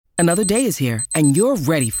Another day is here, and you're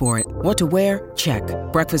ready for it. What to wear? Check.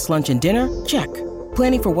 Breakfast, lunch, and dinner? Check.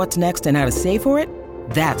 Planning for what's next and how to save for it?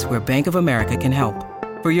 That's where Bank of America can help.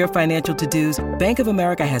 For your financial to-dos, Bank of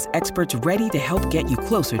America has experts ready to help get you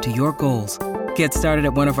closer to your goals. Get started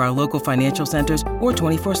at one of our local financial centers or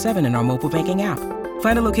 24/7 in our mobile banking app.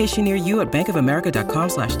 Find a location near you at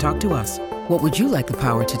bankofamerica.com/talktous. What would you like the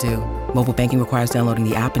power to do? Mobile banking requires downloading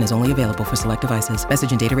the app and is only available for select devices.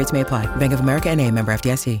 Message and data rates may apply. Bank of America N.A., member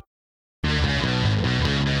FDIC.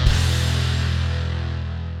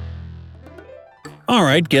 All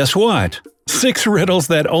right, guess what? 6 riddles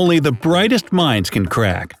that only the brightest minds can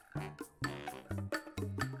crack.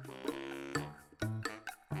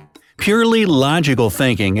 Purely logical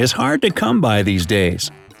thinking is hard to come by these days.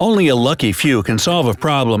 Only a lucky few can solve a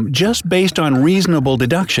problem just based on reasonable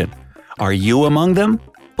deduction. Are you among them?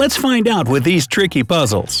 Let's find out with these tricky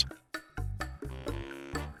puzzles.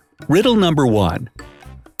 Riddle number 1.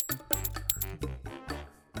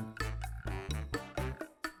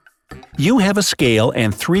 You have a scale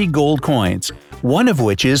and 3 gold coins, one of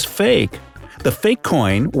which is fake. The fake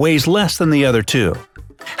coin weighs less than the other 2.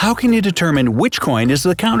 How can you determine which coin is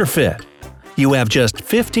the counterfeit? You have just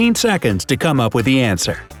 15 seconds to come up with the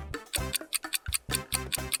answer.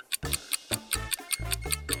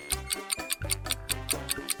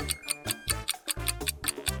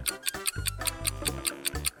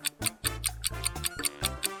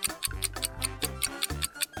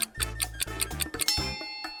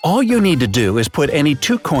 All you need to do is put any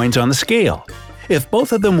 2 coins on the scale. If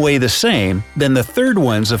both of them weigh the same, then the third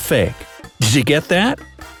one's a fake. Did you get that?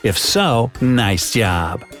 If so, nice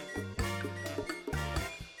job!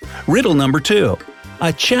 Riddle number 2.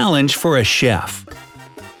 A challenge for a chef.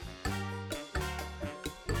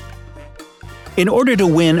 In order to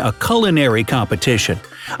win a culinary competition,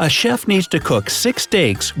 a chef needs to cook 6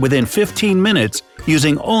 steaks within 15 minutes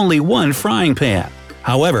using only 1 frying pan.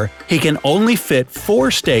 However, he can only fit 4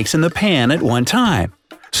 steaks in the pan at one time.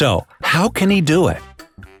 So, how can he do it?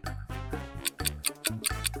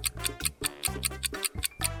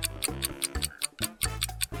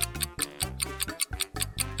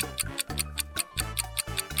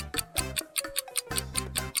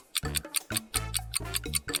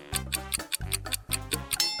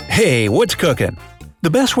 Hey, what's cooking? The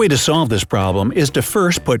best way to solve this problem is to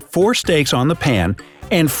first put 4 steaks on the pan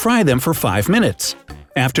and fry them for 5 minutes.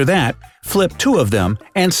 After that, flip 2 of them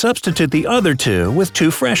and substitute the other 2 with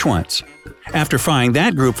 2 fresh ones. After frying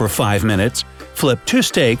that group for 5 minutes, flip 2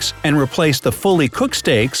 steaks and replace the fully cooked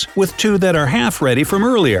steaks with 2 that are half ready from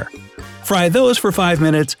earlier. Fry those for 5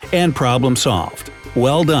 minutes and problem solved.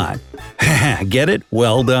 Well done. Get it?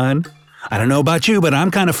 Well done? I don't know about you, but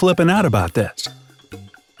I'm kind of flipping out about this.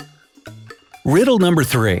 Riddle number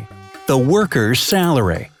 3. The worker's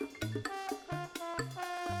salary.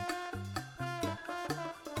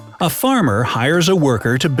 A farmer hires a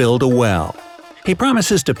worker to build a well. He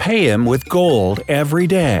promises to pay him with gold every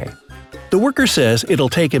day. The worker says it'll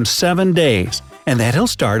take him 7 days and that he'll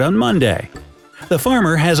start on Monday. The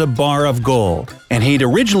farmer has a bar of gold, and he'd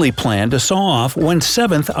originally planned to saw off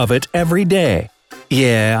 1/7 of it every day.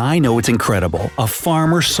 Yeah, I know it's incredible, a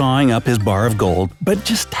farmer sawing up his bar of gold, but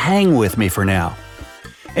just hang with me for now.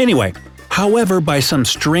 Anyway, however, by some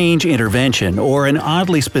strange intervention or an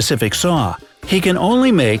oddly specific saw, he can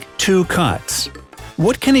only make 2 cuts.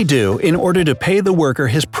 What can he do in order to pay the worker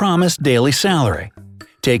his promised daily salary?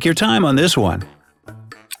 Take your time on this one.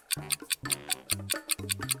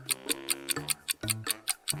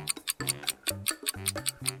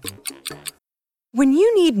 When you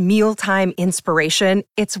need mealtime inspiration,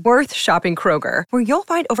 it's worth shopping Kroger, where you'll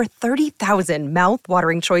find over 30,000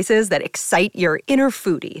 mouth-watering choices that excite your inner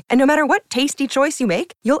foodie. And no matter what tasty choice you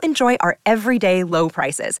make, you'll enjoy our everyday low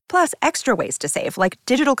prices, plus extra ways to save, like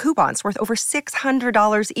digital coupons worth over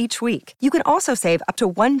 $600 each week. You can also save up to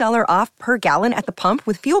 $1 off per gallon at the pump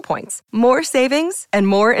with fuel points. More savings and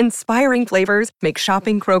more inspiring flavors make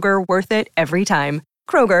shopping Kroger worth it every time.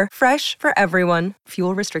 Kroger, fresh for everyone.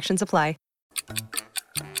 Fuel restrictions apply.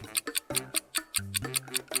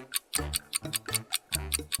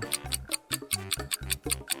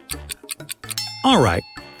 Alright,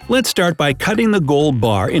 let's start by cutting the gold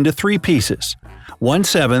bar into 3 pieces: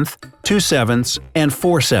 1/7, 2/7, and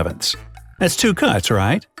 4/7. That's 2 cuts,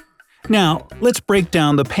 right? Now, let's break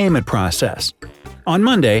down the payment process. On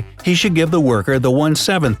Monday, he should give the worker the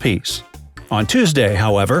 1/7 piece. On Tuesday,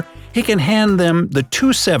 however, he can hand them the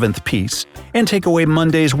 2/7 piece and take away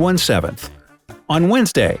Monday's 1/7. On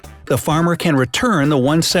Wednesday, the farmer can return the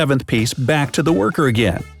 1/7 piece back to the worker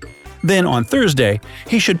again. Then on Thursday,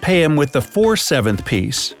 he should pay him with the 4/7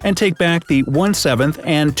 piece and take back the 1/7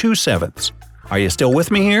 and 2/7. Are you still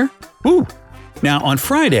with me here? Woo! Now on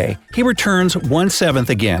Friday, he returns 1/7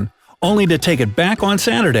 again, only to take it back on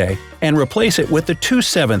Saturday and replace it with the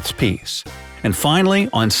 2/7 piece. And finally,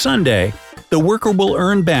 on Sunday, the worker will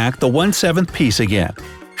earn back the 1/7 piece again.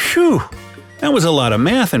 Phew! That was a lot of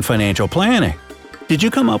math and financial planning. Did you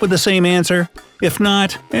come up with the same answer? If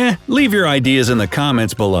not, leave your ideas in the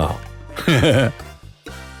comments below.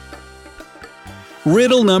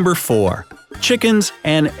 Riddle number 4. Chickens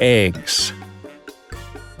and eggs.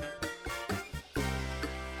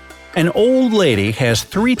 An old lady has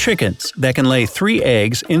 3 chickens that can lay 3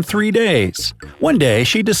 eggs in 3 days. One day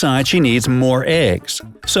she decides she needs more eggs,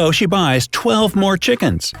 so she buys 12 more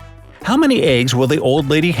chickens. How many eggs will the old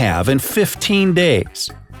lady have in 15 days?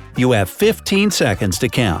 You have 15 seconds to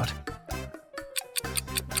count.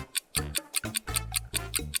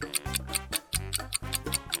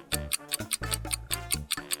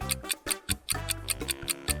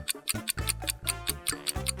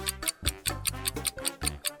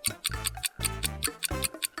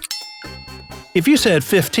 If you said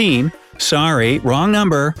 15, sorry, wrong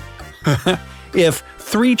number. If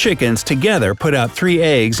 3 chickens together put out 3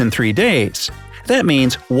 eggs in 3 days, that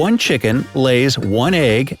means 1 chicken lays 1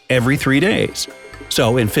 egg every 3 days.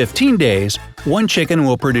 So in 15 days, 1 chicken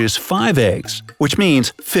will produce 5 eggs, which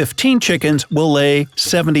means 15 chickens will lay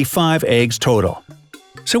 75 eggs total.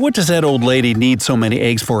 So what does that old lady need so many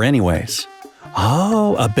eggs for anyways?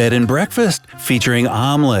 Oh, a bed and breakfast featuring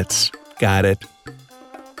omelets. Got it.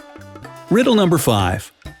 Riddle number 5.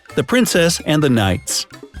 The Princess and the Knights.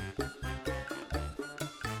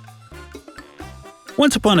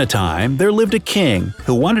 Once upon a time, there lived a king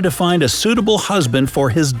who wanted to find a suitable husband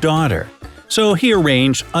for his daughter, so he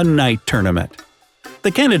arranged a knight tournament.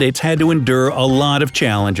 The candidates had to endure a lot of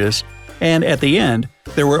challenges, and at the end,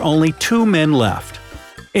 there were only 2 men left.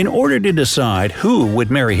 In order to decide who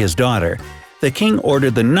would marry his daughter, the king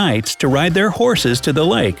ordered the knights to ride their horses to the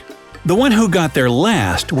lake. The one who got there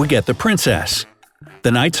last would get the princess. The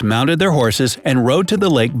knights mounted their horses and rode to the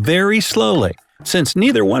lake very slowly, since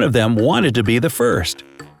neither one of them wanted to be the first.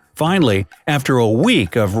 Finally, after a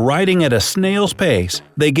week of riding at a snail's pace,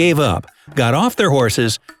 they gave up, got off their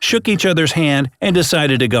horses, shook each other's hand, and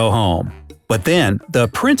decided to go home. But then, the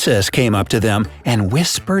princess came up to them and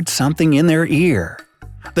whispered something in their ear.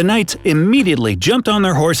 The knights immediately jumped on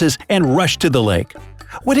their horses and rushed to the lake.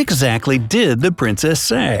 What exactly did the princess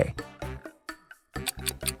say?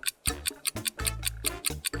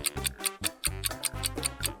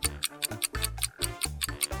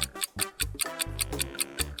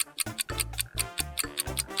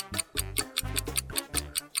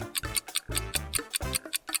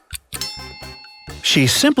 She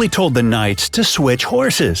simply told the knights to switch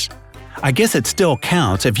horses. I guess it still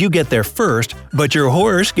counts if you get there first, but your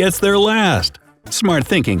horse gets there last. Smart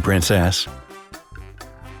thinking, princess.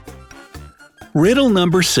 Riddle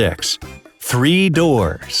number 6. 3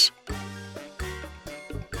 doors.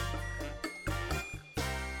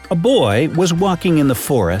 A boy was walking in the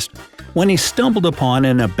forest when he stumbled upon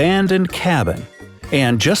an abandoned cabin,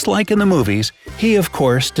 and just like in the movies, he of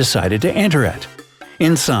course decided to enter it.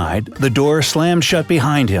 Inside, the door slammed shut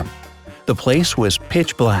behind him. The place was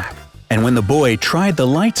pitch black, and when the boy tried the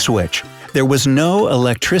light switch, there was no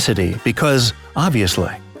electricity because, obviously.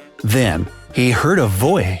 Then, he heard a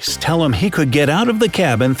voice tell him he could get out of the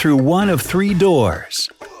cabin through one of 3 doors.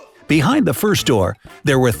 Behind the first door,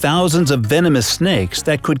 there were thousands of venomous snakes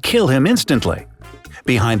that could kill him instantly.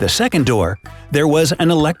 Behind the second door, there was an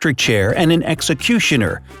electric chair and an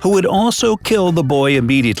executioner who would also kill the boy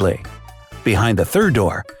immediately. Behind the third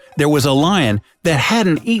door, there was a lion that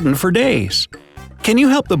hadn't eaten for days. Can you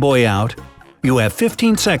help the boy out? You have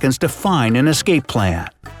 15 seconds to find an escape plan.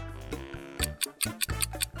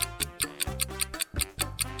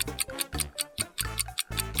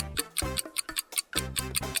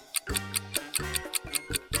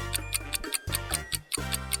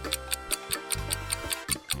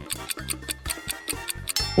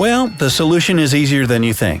 Well, the solution is easier than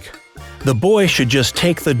you think. The boy should just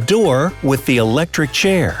take the door with the electric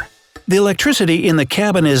chair. The electricity in the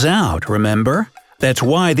cabin is out, remember? That's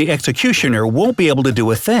why the executioner won't be able to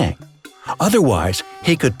do a thing. Otherwise,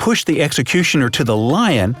 he could push the executioner to the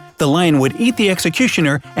lion would eat the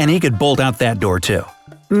executioner, and he could bolt out that door too.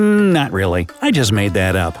 Not really, I just made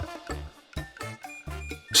that up.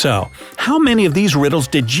 So, how many of these riddles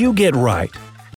did you get right?